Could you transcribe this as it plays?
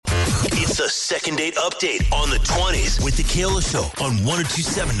a second date update on the 20s with the Kayla Show on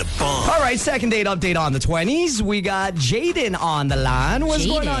 102.7 The Bomb. All right, second date update on the 20s. We got Jaden on the line. What's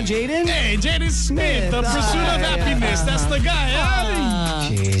going on, Jaden? Hey, Jaden Smith, the pursuit of happiness. That's the guy.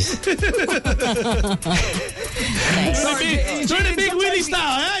 Jeez. Doing the big Willie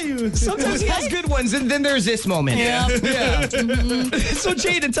style, huh? You? Sometimes he has good ones, and then there's this moment. Yeah. So,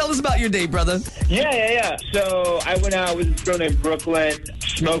 Jaden, tell us about your date, brother. Yeah. So I went out with this girl named Brooklyn,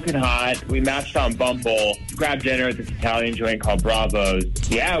 smoking hot. We matched on Bumble, grabbed dinner at this Italian joint called Bravo's.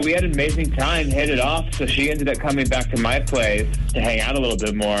 Yeah, we had an amazing time, hit it off. So she ended up coming back to my place to hang out a little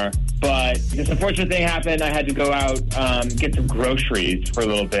bit more. But this unfortunate thing happened. I had to go out, get some groceries for a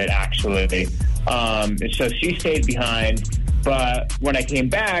little bit, actually. And so she stayed behind. But when I came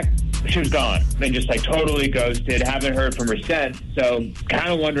back, she was gone. And just like totally ghosted. Haven't heard from her since. So kind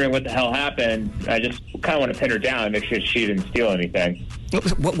of wondering what the hell happened. I just kind of want to pin her down and make sure she didn't steal anything.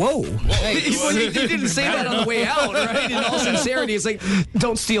 Whoa. You didn't say that on the way out, right? In all sincerity, it's like,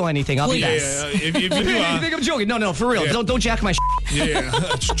 don't steal anything. I'll be back. If you do, You think I'm joking? No, for real. Yeah. Don't jack my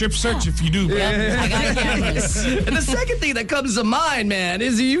strip search if you do, bro. I got cameras. And the second thing that comes to mind, man,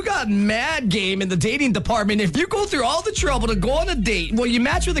 is you got mad game in the dating department. If you go through all the trouble to go on a date, well, you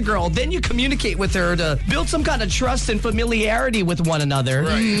match with a girl, then you communicate with her to build some kind of trust and familiarity with one another.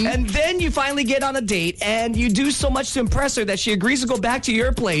 Right. And then you finally get on a date, and you do so much to impress her that she agrees to go back to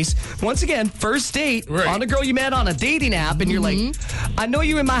your place. Once again, first date on a girl you met on a dating app, and you're like, I know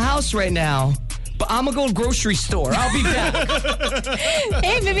you're in my house right now, but I'm going to go grocery store. I'll be back.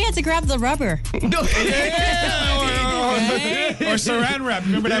 Hey, maybe I had to grab the rubber. No. Or saran wrap.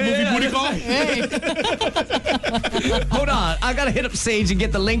 Remember that movie Booty Call? Hold on. I got to hit up Sage and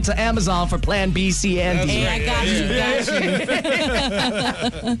get the link to Amazon for Plan B, C, and D. Hey, I got you.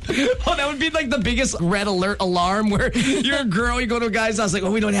 Oh, that would be like the biggest red alert alarm where you're a girl, you go to a guy's house, like,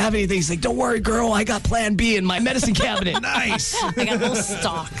 oh, we don't have anything. He's like, don't worry, girl, I got Plan B in my medicine cabinet. Nice. I got a whole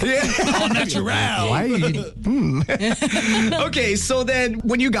stock. All natural. Why are you... Okay, so then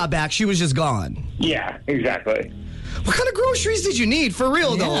when you got back, she was just gone. Yeah, exactly. What kind of groceries did you need, for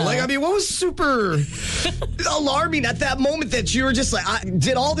real, though? Yeah. Like, I mean, what was super alarming at that moment that you were just like, I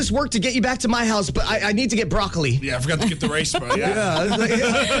did all this work to get you back to my house, but I need to get broccoli. Yeah, I forgot to get the rice, bro. Yeah.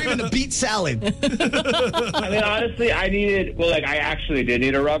 Yeah, or even a beet salad. I mean, honestly, I actually did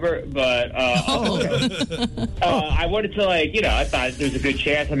need a rubber, but I wanted to, I thought there was a good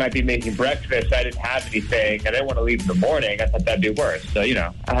chance I might be making breakfast. I didn't have anything. I didn't want to leave in the morning. I thought that'd be worse. So,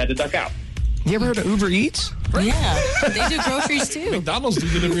 I had to duck out. You ever heard of Uber Eats? Yeah, they do groceries too. McDonald's do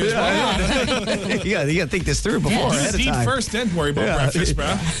delivery as well. You got to think this through before, ahead of Eat time. first, then worry about breakfast, bro.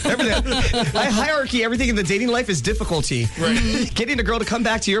 Hierarchy, everything in the dating life is difficulty. Right. Getting a girl to come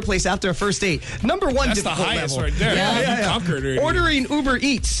back to your place after a first date. Number one That's the difficult highest level. right there. Yeah. You conquered it. Ordering Uber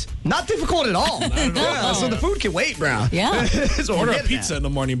Eats. Not difficult at all. Yeah, so the food can wait, bro. Yeah. So Order a forget pizza that. in the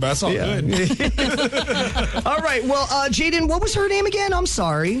morning, bro. That's all good. All right, well, Jaden, what was her name again? I'm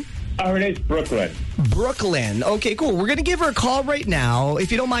sorry. Her name's Brooklyn. Brooklyn. Okay, cool. We're going to give her a call right now.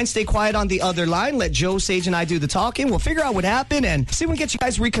 If you don't mind, stay quiet on the other line. Let Joe, Sage, and I do the talking. We'll figure out what happened and see if we can get you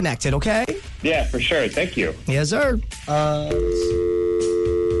guys reconnected, okay? Yeah, for sure. Thank you. Yes, sir.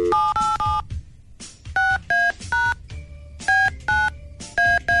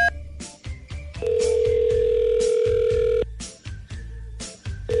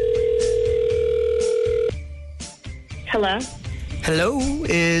 Hello, Hello,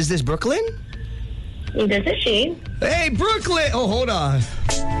 is this Brooklyn? this is she. Hey, Brooklyn! Oh, hold on.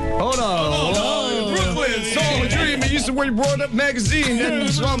 Brooklyn, saw a dream. It used to wear brought up magazine and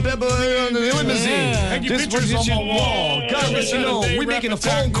Swamp Pepper on the limousine. Hang your pictures on my wall. Gotta let you know, we making a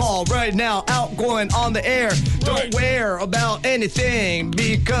phone call right now, outgoing on the air. Don't wear about anything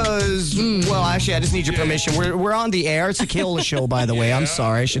because, well, actually, I just need your permission. We're on the air. It's a Kayla show, by the way. I'm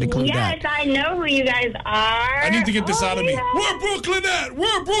sorry, I should include Yes, that. I know who you guys are. I need to get this out of me. yeah. Where Brooklyn at?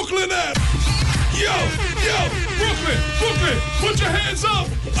 Where Brooklyn at? Yo, Brooklyn, put your hands up.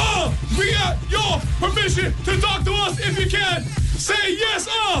 We got your permission to talk to us if you can. Say yes,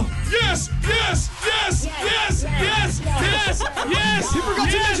 yes. You forgot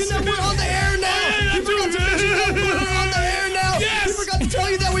to mention that we're on the air now. You forgot to mention that we're on the air now. Yes. You forgot to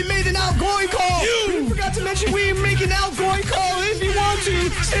tell you that we made an outgoing call. You forgot to mention we make an outgoing call. If you want to,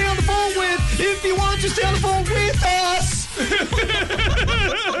 stay on the phone with. If you want to, stay on the phone with us.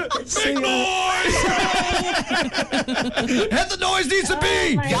 Big noise! And the noise needs to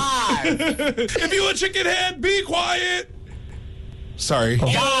be. Oh, God. If you a chicken head, be quiet. Sorry.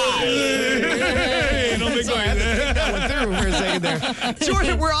 Hey, don't make noise. That went through for a second there.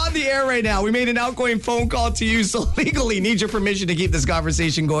 Jordan, we're on the air right now. We made an outgoing phone call to you, so legally need your permission to keep this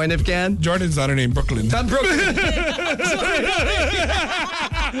conversation going if you can. Jordan's not her name, Brooklyn. I'm Brooklyn. Where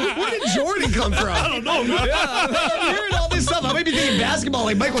did Jordan come from? I don't know, man. Yeah, I'm hearing all this stuff. I might be thinking basketball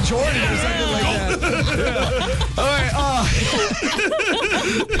like Michael Jordan or something like that. Yeah. All right.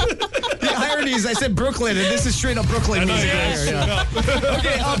 The irony is I said Brooklyn, and this is straight up Brooklyn music right here. Yeah.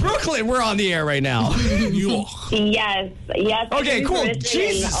 Okay, Brooklyn, we're on the air right now. Yes. Okay, cool. Permission.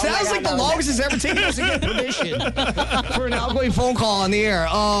 Jesus, Oh my sounds God, like the that was longest it's ever taken us to get permission for an outgoing phone call on the air.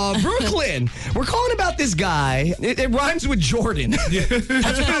 Brooklyn, we're calling about this guy. It rhymes with Jordan.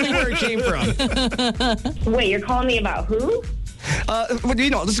 That's probably where it came from. Wait, you're calling me about who?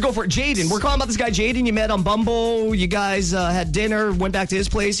 Let's go for it. Jaden. We're calling about this guy, Jaden. You met on Bumble. You guys had dinner, went back to his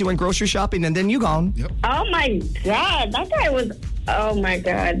place. You went grocery shopping, and then you gone. Yep. Oh my God, that guy was. Oh my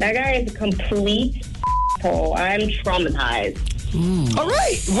God, that guy is a complete asshole. I'm traumatized. All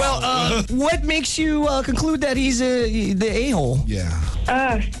right. Well, what makes you conclude that he's the a-hole? Yeah.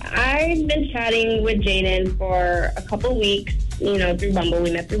 I've been chatting with Jaden for a couple weeks, through Bumble.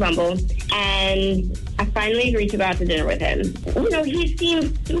 We met through Bumble. And I finally agreed to go out to dinner with him. He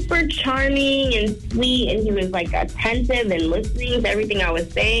seemed super charming and sweet, and he was, attentive and listening to everything I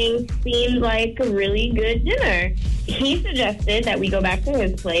was saying. Seemed like a really good dinner. He suggested that we go back to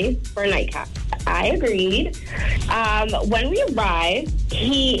his place for a nightcap. I agreed. When we arrived,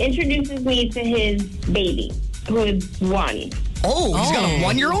 he introduces me to his baby, who is 1. Oh, he's got a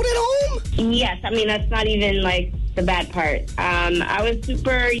 1-year-old at home? Yes, that's not even the bad part. I was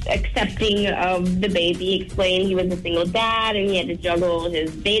super accepting of the baby, explained he was a single dad and he had to juggle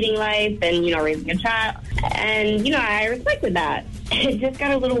his dating life and, raising a child. And, I respected that. It just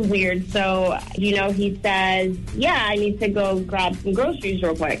got a little weird. So, he says, yeah, I need to go grab some groceries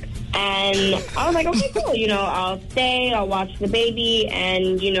real quick. And I was like, okay, cool. I'll stay, I'll watch the baby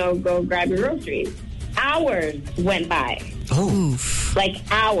and, go grab your groceries. Hours went by. Oh.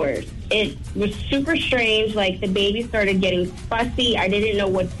 Hours. It was super strange. The baby started getting fussy. I didn't know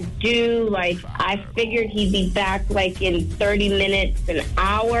what to do. I figured he'd be back, in 30 minutes, an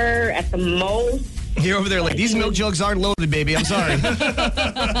hour at the most. You're over there these milk jugs aren't loaded, baby. I'm sorry. You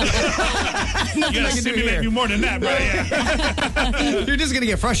gotta stimulate me more than that, bro. Yeah. You're just going to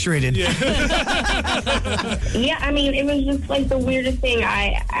get frustrated. Yeah, it was just the weirdest thing.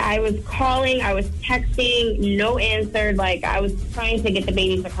 I was calling, I was texting, no answer. I was trying to get the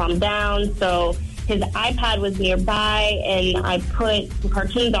baby to calm down. So his iPad was nearby, and I put some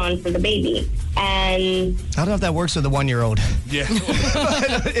cartoons on for the baby. And I don't know if that works with a 1-year-old. Yeah.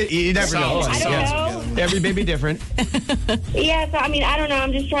 You never know. I don't know. Every baby different. Yeah, so I don't know.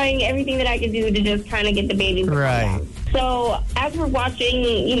 I'm just trying everything that I can do to just kind of get the baby to calm down. So as we're watching,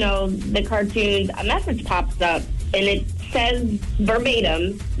 the cartoons, a message pops up, and it says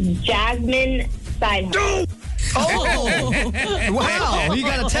verbatim, Jasmine side hustle. Oh! Wow. You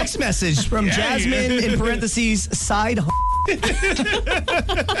got a text message from Jasmine, in parentheses, side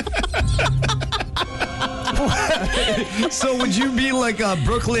So would you be a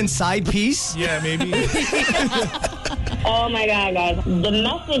Brooklyn side piece? Yeah, maybe. Oh my God, guys. The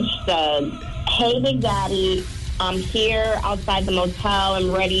message said, hey, Big Daddy, I'm here outside the motel.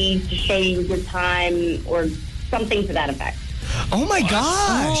 I'm ready to show you a good time, or something to that effect. Oh my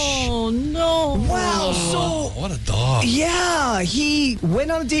gosh. Oh, no. Wow. So, What a dog. yeah, he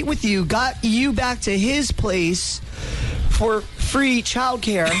went on a date with you, got you back to his place for free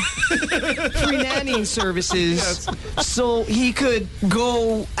childcare, free nannying services, so he could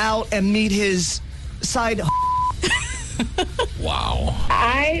go out and meet his side. Wow.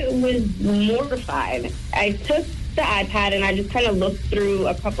 I was mortified. I took the iPad and I just kind of looked through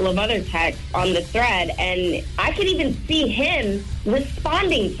a couple of other texts on the thread, and I could even see him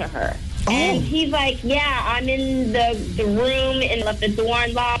responding to her. And he's like, yeah, I'm in the room and left the door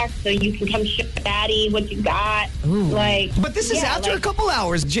unlocked so you can come show Daddy what you got. But this is after a couple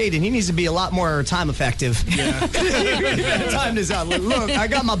hours. Jaden, he needs to be a lot more time effective. Yeah. Time this out. Look, I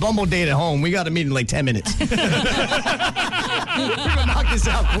got my Bumble date at home. We got to meet in 10 minutes. We're going to knock this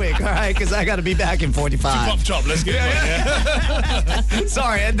out quick, all right? Because I got to be back in 45. Pump chop, let's get it.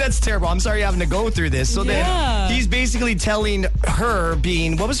 Sorry, that's terrible. I'm sorry you're having to go through this. So then he's basically telling her,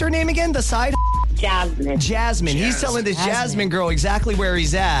 what was her name again? The side? Jasmine. He's telling this Jasmine girl exactly where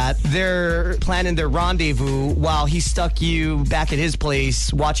he's at. They're planning their rendezvous while he stuck you back at his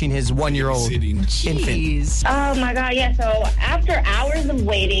place watching his 1-year-old infant. Jeez. Oh my God, yeah. So after hours of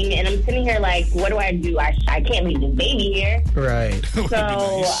waiting, and I'm sitting here what do I do? I can't leave this baby here. Right.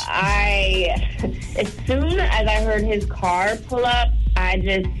 So I as soon as I heard his car pull up, I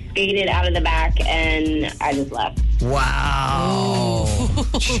just skated out of the back and I just left. Wow.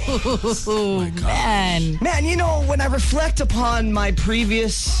 Oh, man. Man, you know, when I reflect upon my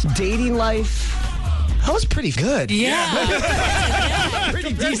previous dating life, I was pretty good. Yeah.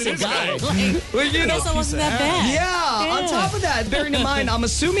 Pretty decent guy. Well, you I guess I wasn't that bad. Yeah. On top of that, bearing in mind, I'm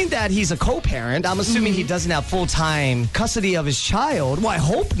assuming that he's a co-parent. I'm assuming he doesn't have full-time custody of his child. Well, I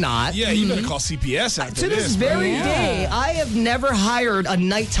hope not. Yeah, you better call CPS after To this very day, I have never hired a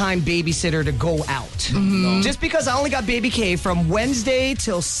nighttime babysitter to go out. Just because I only got Baby K from Wednesday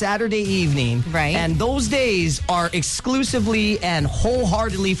till Saturday evening. Right. And those days are exclusively and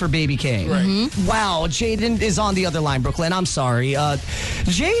wholeheartedly for Baby K. Right. Wow, Jaden is on the other line, Brooklyn. I'm sorry.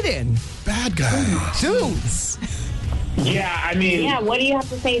 Jaden. Bad guy. Dude. Yeah, I mean, Yeah, what do you have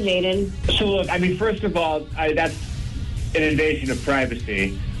to say, Jaden? so look, I mean, first of all, that's an invasion of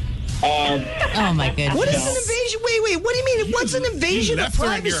privacy. Oh, my goodness. What is an invasion? Wait, what do you mean? What's an invasion of left her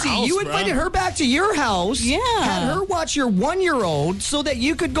in your privacy? house, You bro. invited her back to your house. Yeah. Had her watch your 1-year-old so that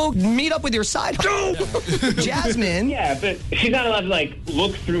you could go meet up with your side Jasmine. Yeah, but she's not allowed to, like,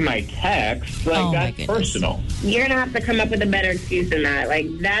 look through my text. Like, Oh, my that's goodness. personal. You're going to have to come up with a better excuse than that. Like,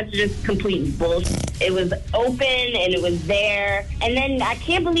 that's just complete bullshit. It was open and it was there. And then I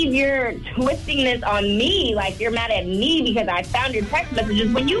can't believe you're twisting this on me. Like, you're mad at me because I found your text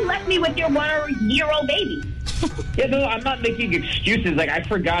messages when you left me with your 1-year-old baby. Yeah, no, I'm not making excuses. Like, I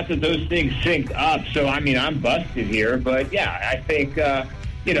forgot that those things synced up. So, I mean, I'm busted here. But, yeah, I think,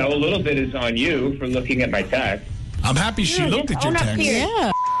 you know, a little bit is on you for looking at my text. I'm happy she Yeah, looked just at your own up text. to your-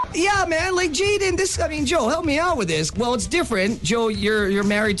 Yeah. Yeah, man, like Jaden, Joe, help me out with this. Well, it's different. Joe, you're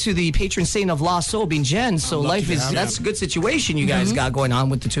married to the patron saint of La Soul, being Jen, so lucky to have that's him. a good situation you guys got going on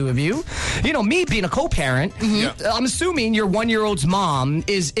with the two of you. You know, me being a co-parent, Yeah. I'm assuming your 1-year-old's mom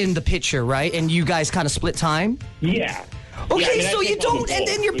is in the picture, right? And you guys kind of split time? Yeah. Okay, Yeah, I mean, I so you think on the don't, and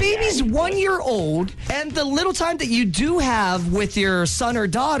then whole, your baby's yeah. 1-year-old, and the little time that you do have with your son or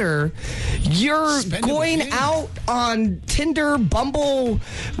daughter, you're Spend it going with him. out on Tinder, Bumble,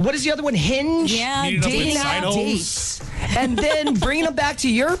 what is the other one? Hinge? Yeah, Meeting up with Dating side app hoes. dates. And then bringing them back to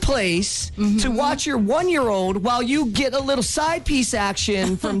your place to watch your 1-year-old while you get a little side piece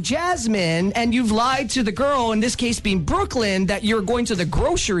action from Jasmine, and you've lied to the girl, in this case being Brooklyn, that you're going to the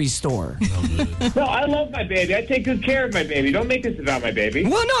grocery store. No, I love my baby. I take good care of my baby. Don't make this about my baby.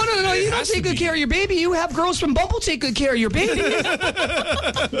 Well, no. You don't has to take good be. care of your baby. You have girls from Bumble take good care of your baby.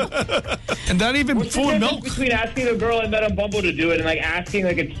 And not even What's the full difference milk. between asking a girl I met on Bumble to do it and like asking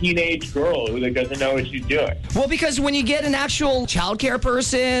like a teenage girl who like doesn't know what she's doing? Well, because when you get an actual childcare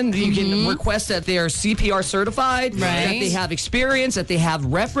person, you can request that they are CPR certified, that Right. they have experience, that they have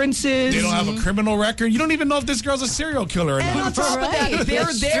references. They don't have a criminal record. You don't even know if this girl's a serial killer or And on not. top of Right, that, they're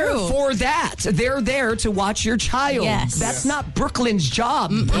that's there true. for that. They're there to watch your child. Yes. That's not Brooklyn's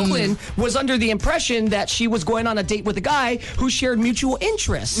job. Brooklyn was under the impression that she was going on a date with a guy who shared mutual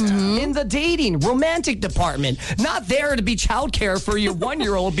interest in the dating, romantic department. Not there to be childcare for your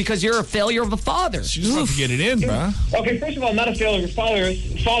 1-year-old because you're a failure of a father. She's about to get it in, bruh. Okay, first of all, I'm not a failure of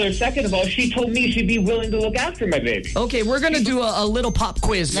father. Second of all, she told me she'd be willing to look after my baby. Okay, we're going to do a little pop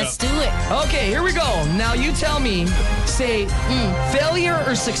quiz. Let's do it. Okay, here we go. Now you tell me, say failure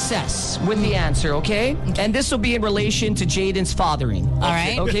or success with the answer, okay? And this will be in relation to Jaden's fathering. All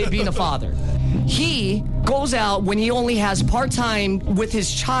right. Okay, being a father. He goes out when he only has part-time with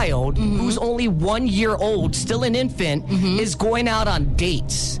his child, who's only 1 year old, still an infant, is going out on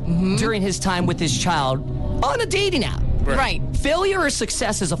dates during his time with his child on a dating app. Right. Failure or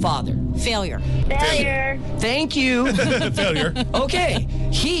success as a father? Failure. Failure. Thank you. Failure. Okay,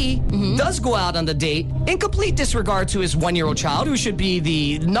 he does go out on the date in complete disregard to his 1-year-old child, who should be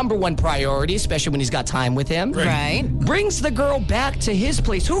the number one priority, especially when he's got time with him. Right. Brings the girl back to his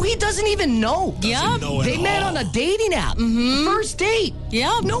place, who he doesn't even know. Yep. know at They met all. on a dating app. First date.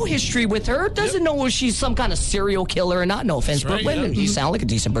 Yep. No history with her. Doesn't know if she's some kind of serial killer or not. No offense, That's right, Brooklyn. yeah. You sound like a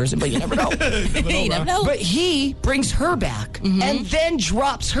decent person, but you never know. You never know. But he brings her back and then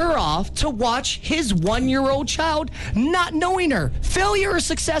drops her off to watch his 1-year-old child, not knowing her. Failure or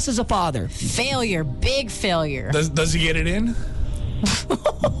success as a father? Failure. Big failure. Does he get it in?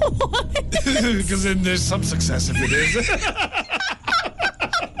 Because then there's some success if it is.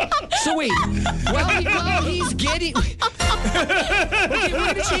 So wait, while he's getting... Okay, we're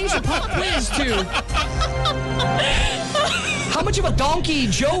going to change the pop quiz to... How much of a donkey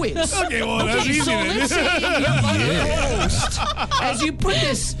Joe is. Okay, well, that's easy So then. let's say you're host, as you put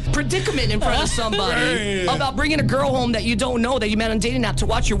this predicament in front of somebody Right. about bringing a girl home that you don't know that you met on a dating app to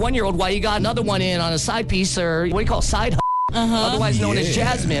watch your 1-year-old while you got another one in on a side piece or what do you call it, side otherwise known as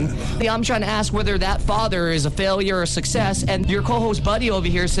Jasmine. I'm trying to ask whether that father is a failure or a success, and your co-host buddy over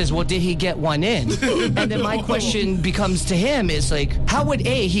here says, well, did he get one in? And then my question becomes to him is like, how would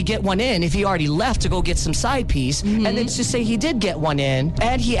he get one in if he already left to go get some side piece, and then just say he did get one in,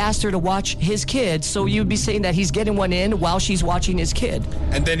 and he asked her to watch his kid, so you'd be saying that he's getting one in while she's watching his kid.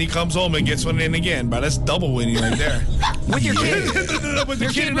 And then he comes home and gets one in again, bro. That's double winning right there. With your kid. With the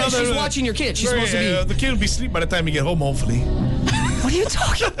Your kid, right, she's watching your kid. She's supposed to be... The kid will be asleep by the time you get home, hopefully. What are you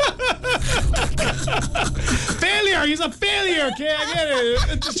talking about? Failure! He's a failure, okay? I get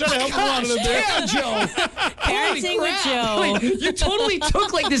it. Just trying to help him out a little bit. Yeah, Joe. Parenting with Joe. Like, you totally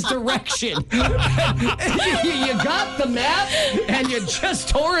took like this direction. you got the map and you just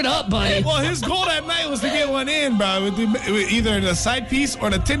tore it up, buddy. Well, his goal that night was to get one in, bro, with either the side piece or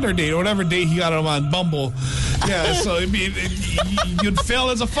the Tinder date or whatever date he got him on Bumble. Yeah, so you'd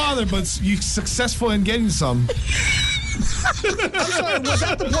fail as a father, but you're successful in getting some. I'm sorry, was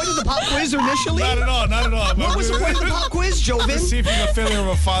that the point of the pop quiz initially? Not at all, not at all. What was the point of the pop quiz, Joven? Let's see if he's a failure of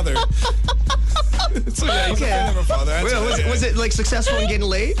a father. So yeah, he's a failure of a father. That's Was it like successful in getting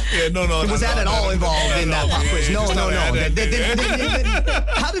laid? Yeah, no. Was that at all involved in that pop quiz? No.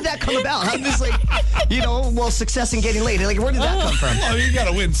 How did that come about? How did this success in getting laid? Like, where did that come from? Well, you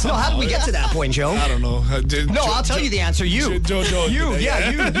gotta win No, somehow. how did we get to that point, Joe? I don't know. No, I'll tell you the answer. You. Joe. You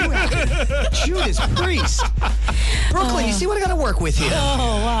have it. Judas Priest. Brooklyn, you see what I got to work with here?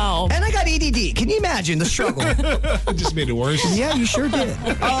 Oh, wow. And I got ADD. Can you imagine the struggle? It just made it worse. Yeah, you sure did.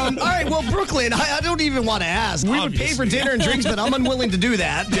 All right, well, Brooklyn, I don't even want to ask. We would pay for dinner and drinks, but I'm unwilling to do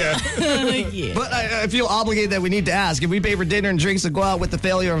that. Yeah. Yeah. But I feel obligated that we need to ask. If we pay for dinner and drinks to go out with the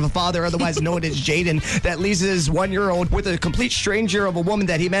failure of a father, otherwise known as Jaden, that leaves his 1-year-old with a complete stranger of a woman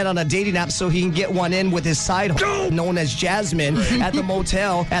that he met on a dating app so he can get one in with his side known as Jasmine at the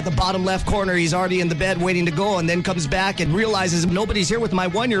motel at the bottom left corner. He's already in the bed waiting to go and then comes back and realizes nobody's here with my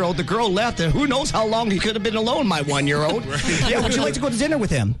 1-year-old. The girl left and who knows how long he could have been alone, my 1-year-old. Yeah, would you like to go to dinner with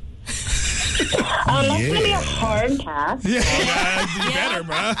him? That's going to be a hard task. You better,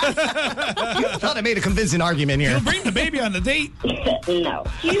 bro. I thought I made a convincing argument here. Bring the baby on the date. No.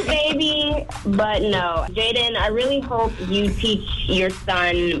 Cute baby, but no. Jaden, I really hope you teach your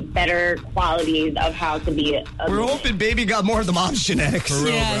son better qualities of how to be a We're hoping baby got more of the mom's genetics. For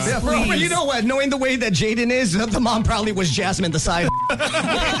real, Yes, bro. Yeah, you know what? Knowing the way that Jaden is, the mom probably was Jasmine the side.